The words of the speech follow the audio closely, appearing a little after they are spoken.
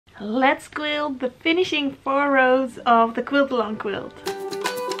let's quilt the finishing 4 rows of the quilt along quilt.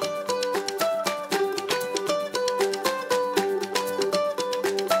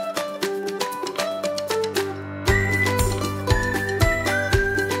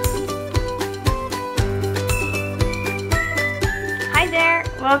 Hi there,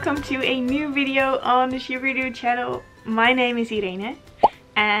 welcome to a new video on the Sugaridoo channel. My name is Irene.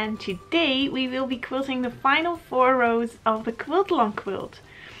 And today we will be quilting the final 4 rows of the quilt along quilt.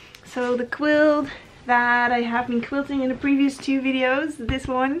 So the quilt that I have been quilting in the previous 2 videos, this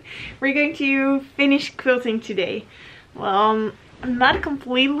one, we're going to finish quilting today. Well, I'm not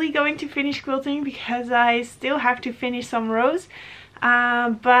completely going to finish quilting because I still have to finish some rows.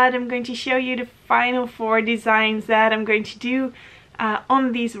 But I'm going to show you the final 4 designs that I'm going to do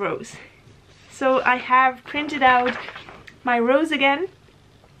on these rows. So I have printed out my rows again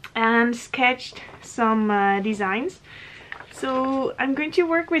and sketched some designs. So I'm going to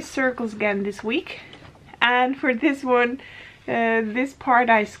work with circles again this week, and for this one, this part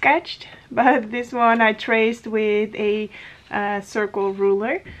I sketched, but this one I traced with a circle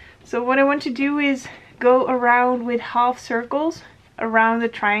ruler. So what I want to do is go around with half circles around the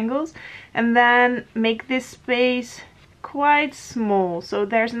triangles and then make this space quite small, so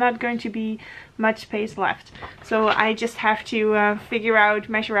there's not going to be much space left. So I just have to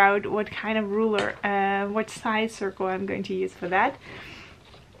measure out what kind of ruler, what size circle I'm going to use for that.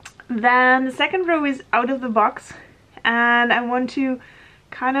 Then the second row is out of the box, and I want to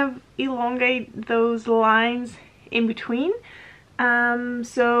kind of elongate those lines in between,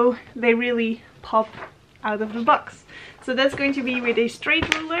 so they really pop out of the box. So that's going to be with a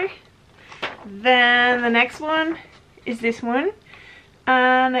straight ruler. Then the next one is this one,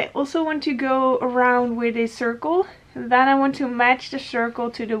 and I also want to go around with a circle. Then I want to match the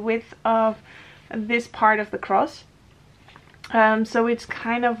circle to the width of this part of the cross, so it's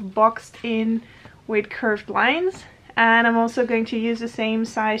kind of boxed in with curved lines. And I'm also going to use the same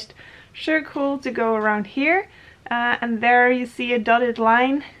sized circle to go around here, and there you see a dotted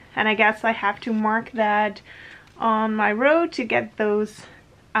line, and I guess I have to mark that on my row to get those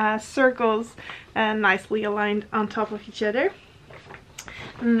circles nicely aligned on top of each other.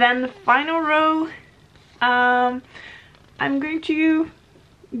 And then the final row, I'm going to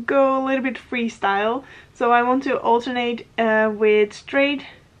go a little bit freestyle. So I want to alternate with straight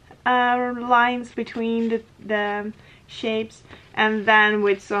lines between the shapes, and then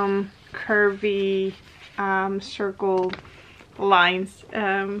with some curvy circle lines.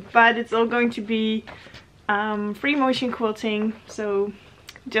 But it's all going to be free motion quilting, so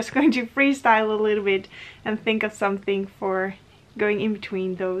just going to freestyle a little bit and think of something for going in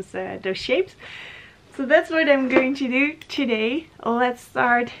between those shapes. So that's what I'm going to do today. Let's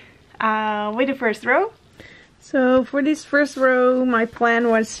start with the first row. So for this first row, my plan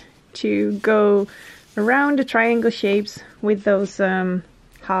was to go around the triangle shapes with those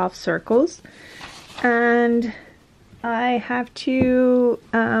half circles, and I have 2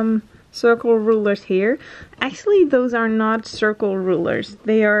 circle rulers here. Actually, those are not circle rulers.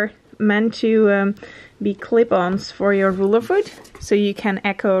 They are meant to be clip-ons for your ruler foot, so you can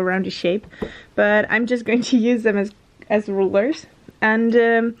echo around the shape. But I'm just going to use them as rulers, and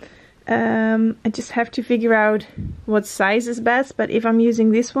I just have to figure out what size is best. But if I'm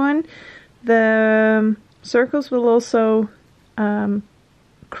using this one, the circles will also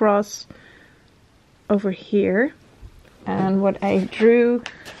cross over here. And what I drew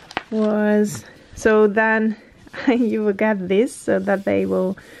was, so then you will get this, so that they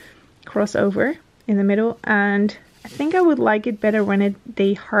will cross over in the middle, and I think I would like it better when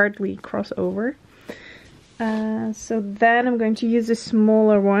they hardly cross over. So then I'm going to use a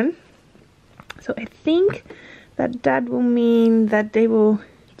smaller one. So I think that will mean that they will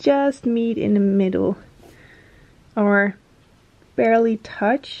just meet in the middle or barely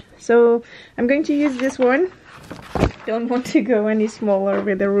touch. So I'm going to use this one. Don't want to go any smaller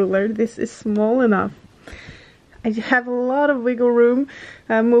with a ruler. This is small enough. I have a lot of wiggle room,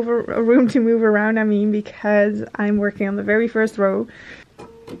 room to move around, I mean, because I'm working on the very first row.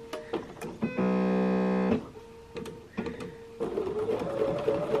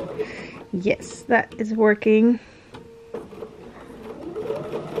 Yes, that is working.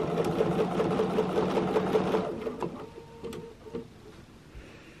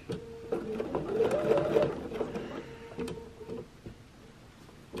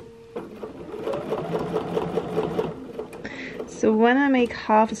 So when I make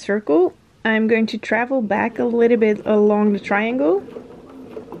half a circle, I'm going to travel back a little bit along the triangle.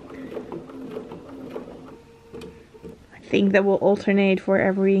 I think that will alternate for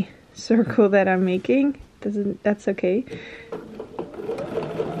every circle that I'm making. That's okay.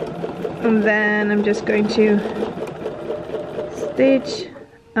 And then I'm just going to stitch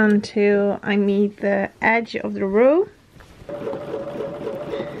until I meet the edge of the row.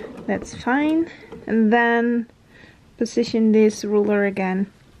 That's fine. And then position this ruler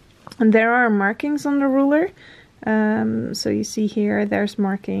again. And there are markings on the ruler. So you see here, there's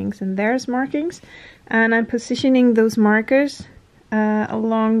markings and there's markings. And I'm positioning those markers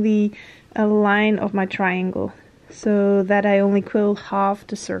along the line of my triangle, so that I only quilt half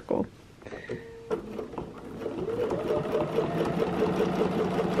the circle.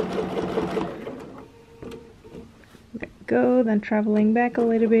 There we go, then traveling back a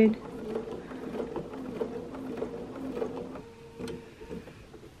little bit.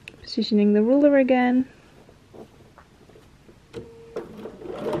 Positioning the ruler again.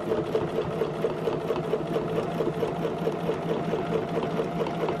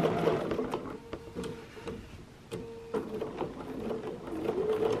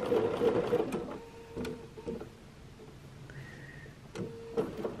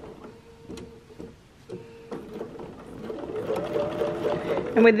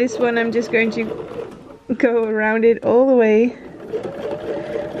 And with this one, I'm just going to go around it all the way.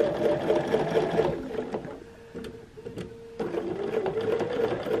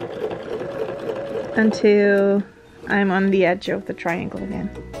 Until I'm on the edge of the triangle again.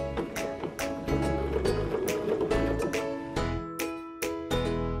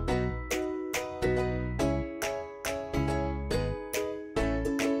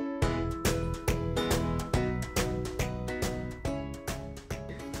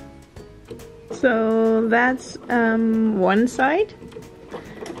 So that's one side.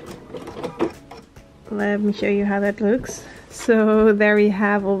 Let me show you how that looks. So there we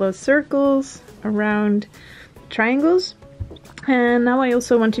have all those circles around triangles, and now I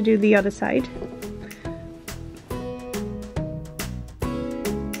also want to do the other side.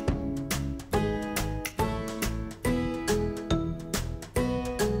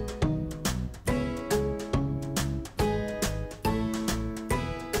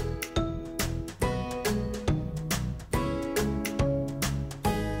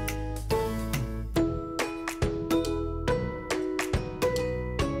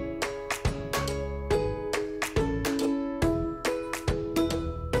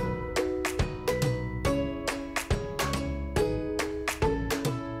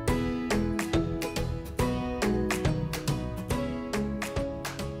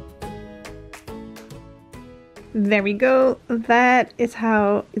 There we go. That is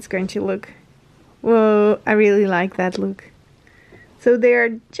how it's going to look. Whoa, I really like that look. So they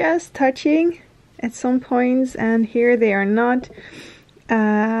are just touching at some points, and here they are not.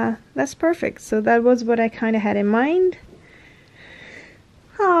 That's perfect. So that was what I kind of had in mind.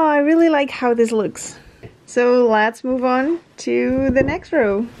 Oh, I really like how this looks. So let's move on to the next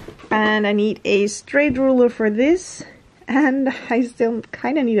row. And I need a straight ruler for this, and I still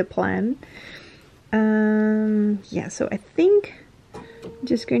kind of need a plan. Yeah, so I think I'm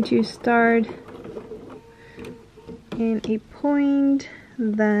just going to start in a point,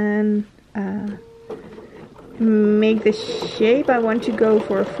 then make the shape I want to go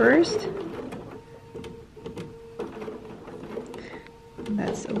for first.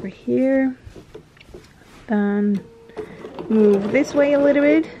 That's over here. Then move this way a little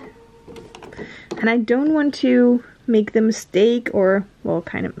bit. And I don't want to make the mistake, or well,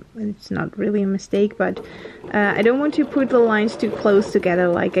 kind of, it's not really a mistake, but I don't want to put the lines too close together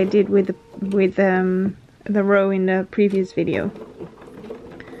like I did with the row in the previous video.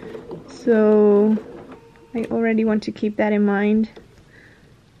 So I already want to keep that in mind.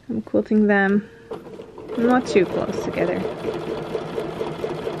 I'm quilting them not too close together.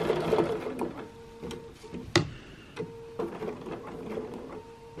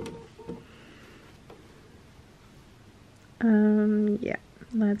 Yeah,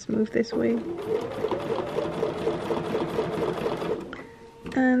 let's move this way.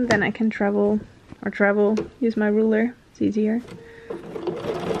 And then I can use my ruler, it's easier.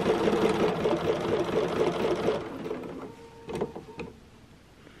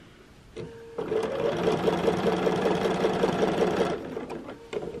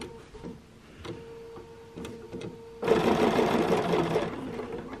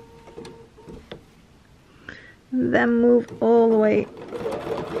 Then move all the way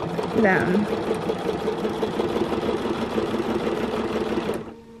down.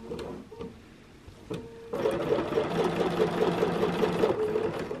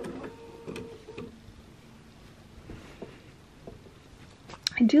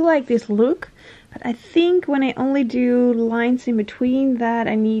 I do like this look, but I think when I only do lines in between that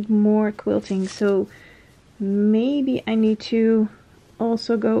I need more quilting, so maybe I need to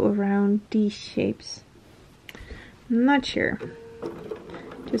also go around these shapes. Not sure.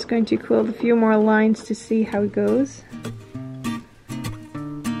 Just going to quilt a few more lines to see how it goes.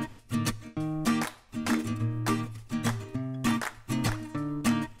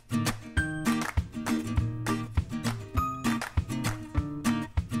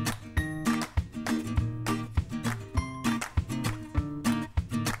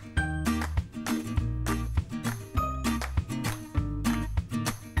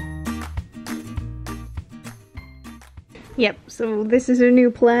 Yep, so this is a new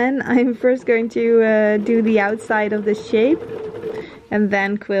plan. I'm first going to do the outside of the shape and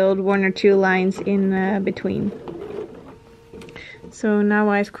then quilt 1 or 2 lines in between. So now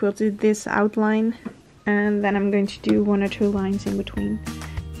I've quilted this outline and then I'm going to do 1 or 2 lines in between.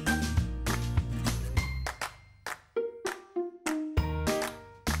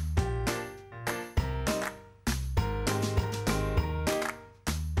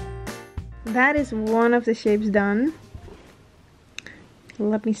 That is one of the shapes done.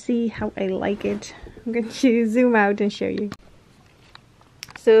 Let me see how I like it. I'm going to zoom out and show you.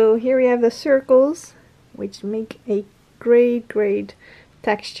 So here we have the circles, which make a great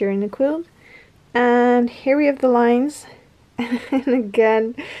texture in the quilt. And here we have the lines. And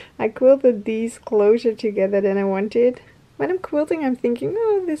again, I quilted these closer together than I wanted. When I'm quilting, I'm thinking,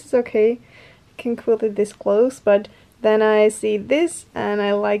 oh, this is okay. I can quilt it this close, but then I see this and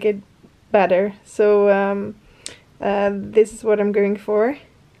I like it better. So this is what I'm going for,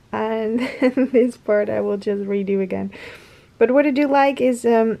 and this part I will just redo again. But what I do like is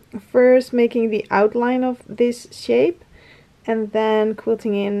first making the outline of this shape and then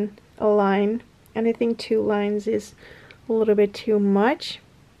quilting in a line, and I think 2 lines is a little bit too much.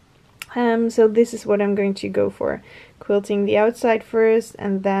 So this is what I'm going to go for, quilting the outside first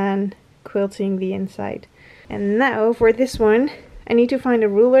and then quilting the inside. And now for this one I need to find a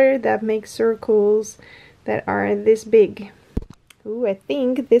ruler that makes circles that are this big. Ooh, I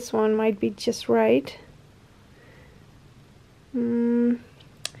think this one might be just right.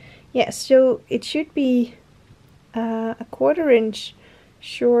 Yeah, so it should be a 1/4 inch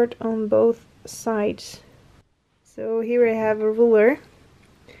short on both sides. So here I have a ruler,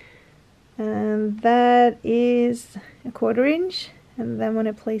 and that is a 1/4 inch. And then when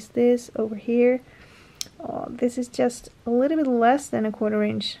I place this over here, oh, this is just a little bit less than a 1/4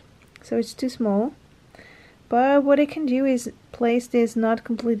 inch, so it's too small. But what I can do is place this not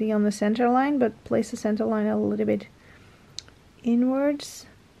completely on the center line, but place the center line a little bit inwards.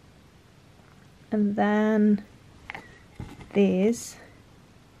 And then this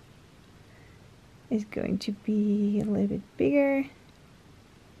is going to be a little bit bigger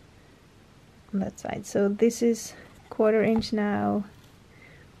on that side. So this is 1/4 inch now,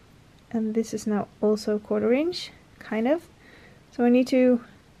 and this is now also 1/4 inch, kind of. So I need to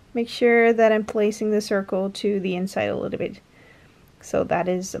make sure that I'm placing the circle to the inside a little bit. So that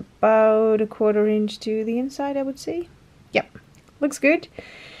is about a 1/4 inch to the inside, I would say. Yep, looks good.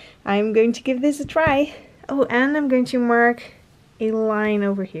 I'm going to give this a try. Oh, and I'm going to mark a line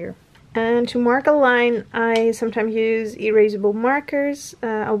over here. And to mark a line, I sometimes use erasable markers,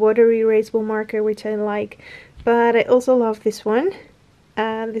 a water erasable marker, which I like. But I also love this one.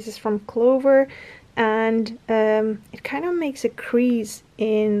 This is from Clover. And it kind of makes a crease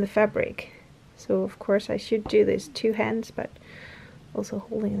in the fabric. So of course I should do this 2 hands, but also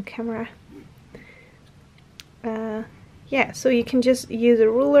holding the camera. Yeah, so you can just use a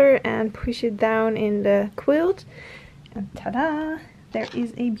ruler and push it down in the quilt, and ta-da! There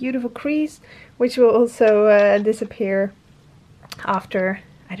is a beautiful crease, which will also disappear after,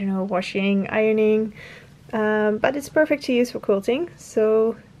 I don't know, washing, ironing, but it's perfect to use for quilting.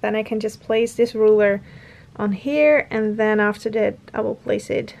 So then I can just place this ruler on here, and then after that I will place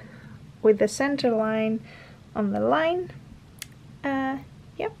it with the center line on the line.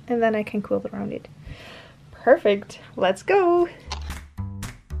 Yep, and then I can quilt around it. Perfect, let's go!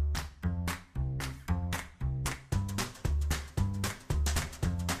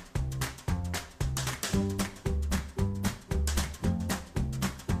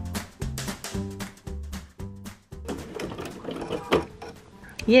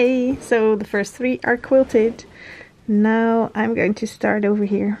 Yay! So the first 3 are quilted. Now I'm going to start over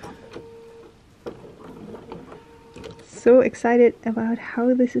here. So excited about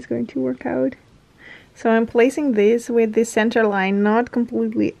how this is going to work out. So I'm placing this with the center line not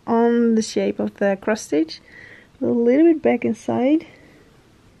completely on the shape of the cross stitch, a little bit back inside.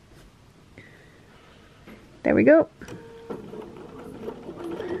 There we go.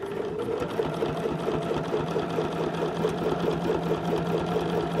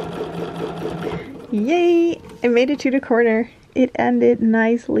 Yay! I made it to the corner, it ended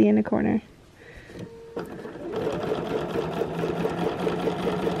nicely in the corner.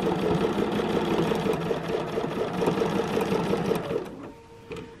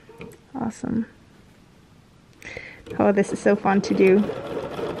 Awesome. Oh, this is so fun to do.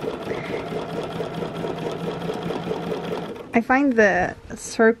 I find the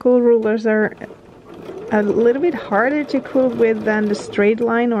circle rulers are a little bit harder to quilt with than the straight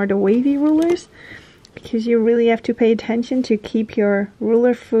line or the wavy rulers, because you really have to pay attention to keep your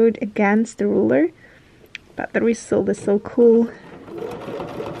ruler foot against the ruler, but the result is so cool.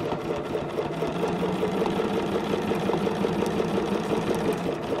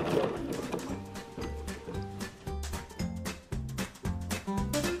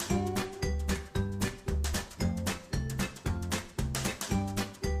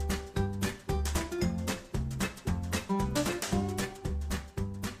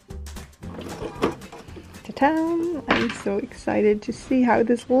 I'm so excited to see how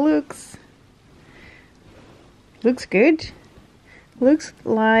this looks. Looks good. Looks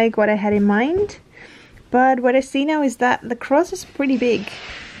like what I had in mind. But what I see now is that the cross is pretty big.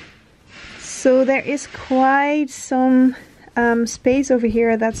 So there is quite some space over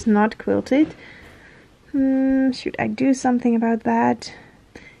here that's not quilted. Should I do something about that?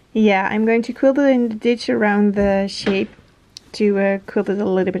 Yeah, I'm going to quilt it in the ditch around the shape to quilt it a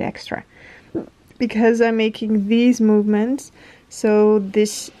little bit extra. Because I'm making these movements, so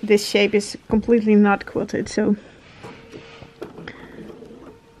this shape is completely not quilted. So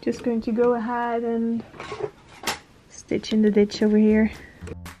just going to go ahead and stitch in the ditch over here.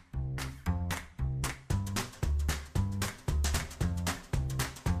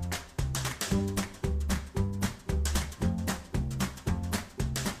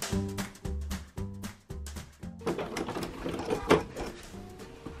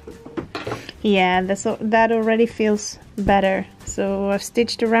 Yeah, that already feels better. So I've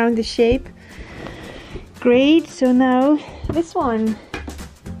stitched around the shape. Great, so now this one.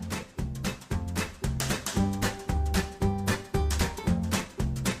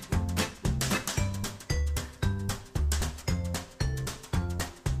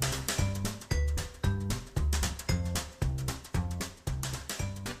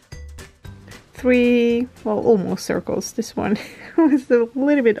 Three, well, almost circles. This one was a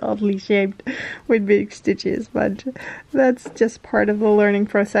little bit oddly shaped with big stitches, but that's just part of the learning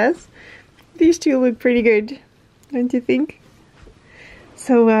process. These two look pretty good, don't you think?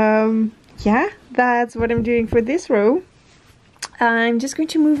 So yeah, that's what I'm doing for this row. I'm just going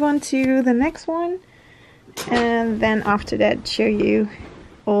to move on to the next one, and then after that show you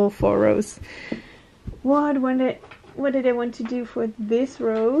all 4 rows. What did I want to do for this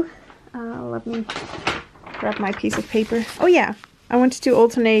row? Let me grab my piece of paper. Oh yeah, I wanted to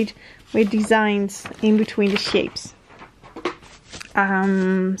alternate with designs in between the shapes.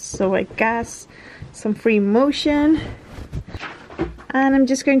 So I guess some free motion. And I'm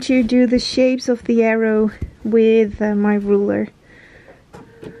just going to do the shapes of the arrow with my ruler.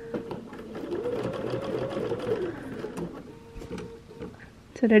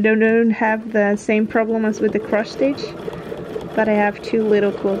 So that I don't have the same problem as with the cross stitch, but I have too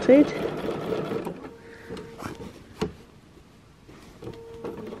little quilted.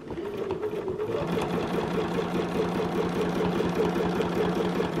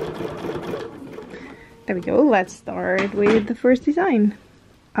 There we go, let's start with the first design.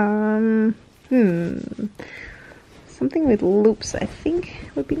 Something with loops I think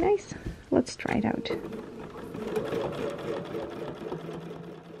would be nice. Let's try it out.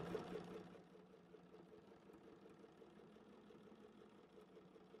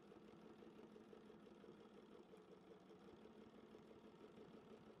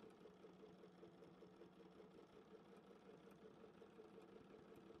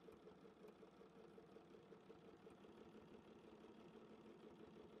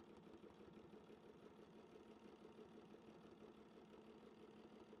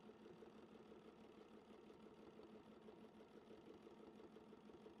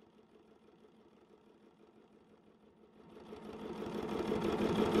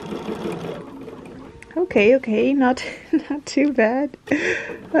 Okay, not too bad.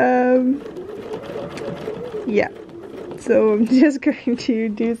 Yeah, so I'm just going to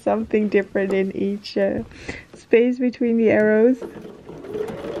do something different in each space between the arrows.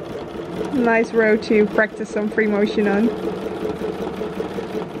 Nice row to practice some free motion on.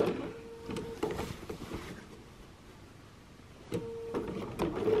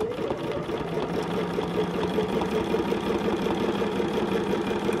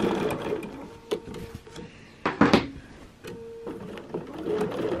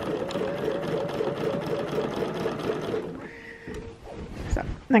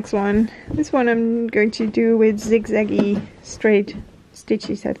 Next one. This one I'm going to do with zigzaggy straight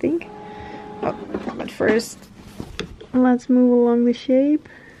stitches, I think. Oh, but first, let's move along the shape.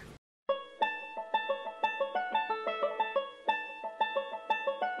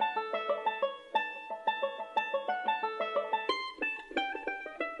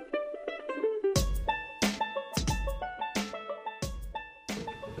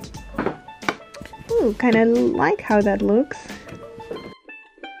 Ooh, kind of like how that looks.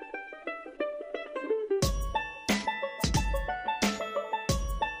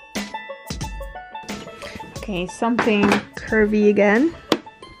 Okay, something curvy again.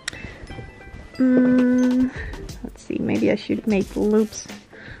 Let's see, maybe I should make the loops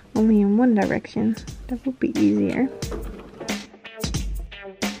only in one direction. That would be easier.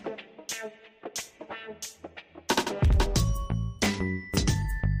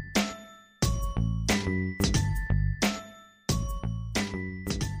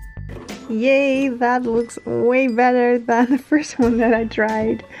 Yay, that looks way better than the first one that I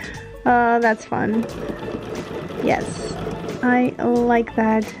tried. That's fun. Yes, I like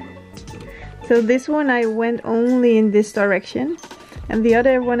that. So this one I went only in this direction, and the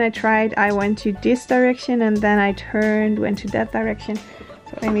other one I tried, I went to this direction and then I turned, went to that direction.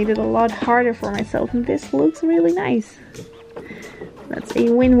 So I made it a lot harder for myself, and this looks really nice. That's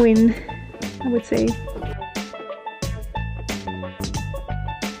a win-win, I would say.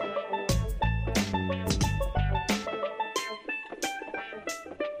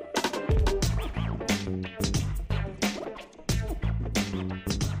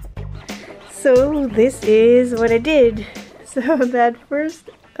 So this is what I did. So that first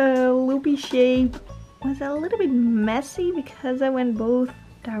loopy shape was a little bit messy because I went both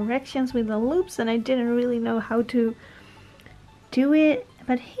directions with the loops and I didn't really know how to do it.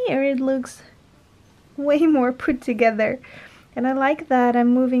 But here it looks way more put together. And I like that I'm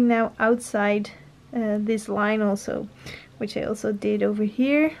moving now outside this line also, which I also did over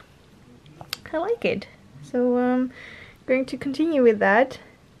here. I like it. So I'm going to continue with that.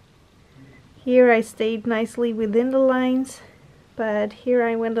 Here I stayed nicely within the lines, but here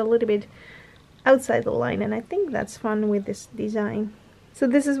I went a little bit outside the line, and I think that's fun with this design. So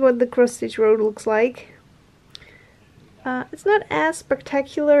this is what the cross stitch row looks like. It's not as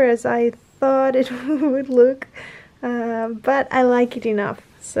spectacular as I thought it would look, but I like it enough,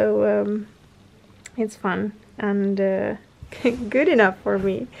 so it's fun and good enough for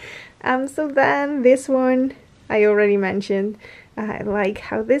me. So then this one I already mentioned. I like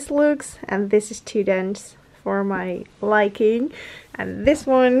how this looks, and this is too dense for my liking. And this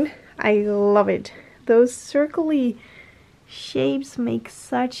one, I love it. Those circly shapes make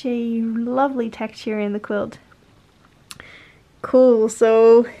such a lovely texture in the quilt. Cool,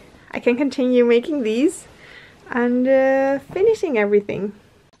 so I can continue making these and finishing everything.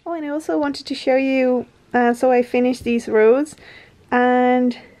 Oh, and I also wanted to show you, so I finished these rows,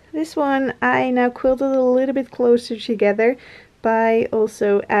 and this one I now quilted a little bit closer together by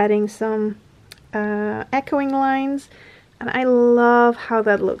also adding some echoing lines, and I love how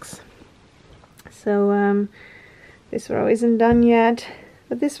that looks. So this row isn't done yet,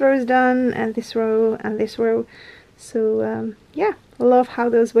 but this row is done, and this row and this row. So yeah, I love how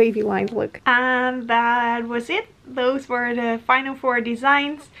those wavy lines look. And that was it. Those were the final 4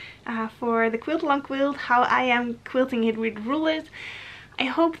 designs for the Quilt Along quilt, how I am quilting it with rulers. I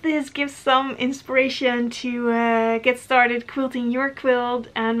hope this gives some inspiration to get started quilting your quilt,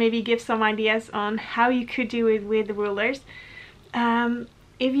 and maybe give some ideas on how you could do it with the rulers.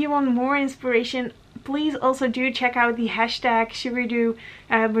 If you want more inspiration, please also do check out the hashtag Sugaridoo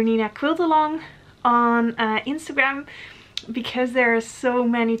Bernina QAL on Instagram, because there are so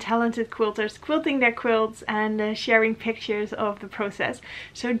many talented quilters quilting their quilts and sharing pictures of the process.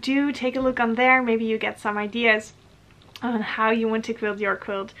 So do take a look on there, maybe you get some ideas on how you want to quilt your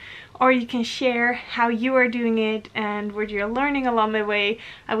quilt, or you can share how you are doing it and what you're learning along the way.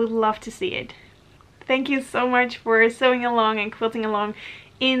 I would love to see it. Thank you so much for sewing along and quilting along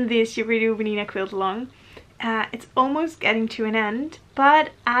in this Sugaridoo Bernina quilt along. It's almost getting to an end, but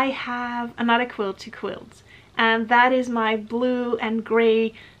I have another quilt to quilt, and that is my blue and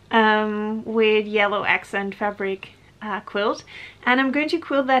grey with yellow accent fabric quilt, and I'm going to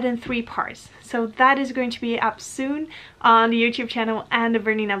quilt that in 3 parts. So that is going to be up soon on the YouTube channel and the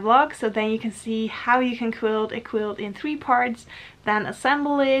Bernina vlog, so then you can see how you can quilt a quilt in 3 parts, then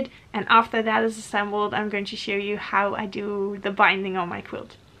assemble it, and after that is assembled, I'm going to show you how I do the binding on my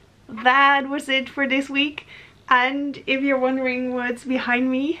quilt. That was it for this week, and if you're wondering what's behind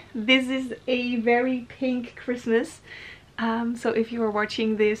me, this is a very pink Christmas. So if you are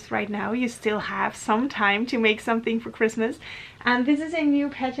watching this right now, you still have some time to make something for Christmas. And this is a new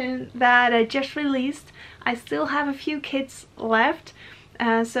pattern that I just released. I still have a few kits left.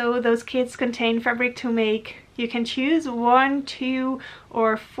 So those kits contain fabric to make. You can choose 1, 2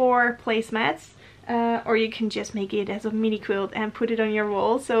 or 4 placemats. Or you can just make it as a mini quilt and put it on your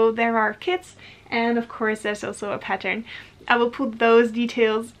wall. So there are kits, and of course there's also a pattern. I will put those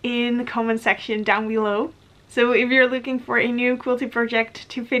details in the comment section down below. So if you're looking for a new quilting project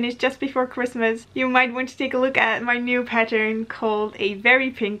to finish just before Christmas, you might want to take a look at my new pattern called A Very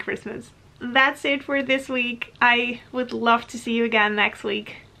Pink Christmas. That's it for this week. I would love to see you again next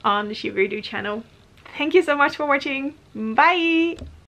week on the Sugaridoo channel. Thank you so much for watching. Bye!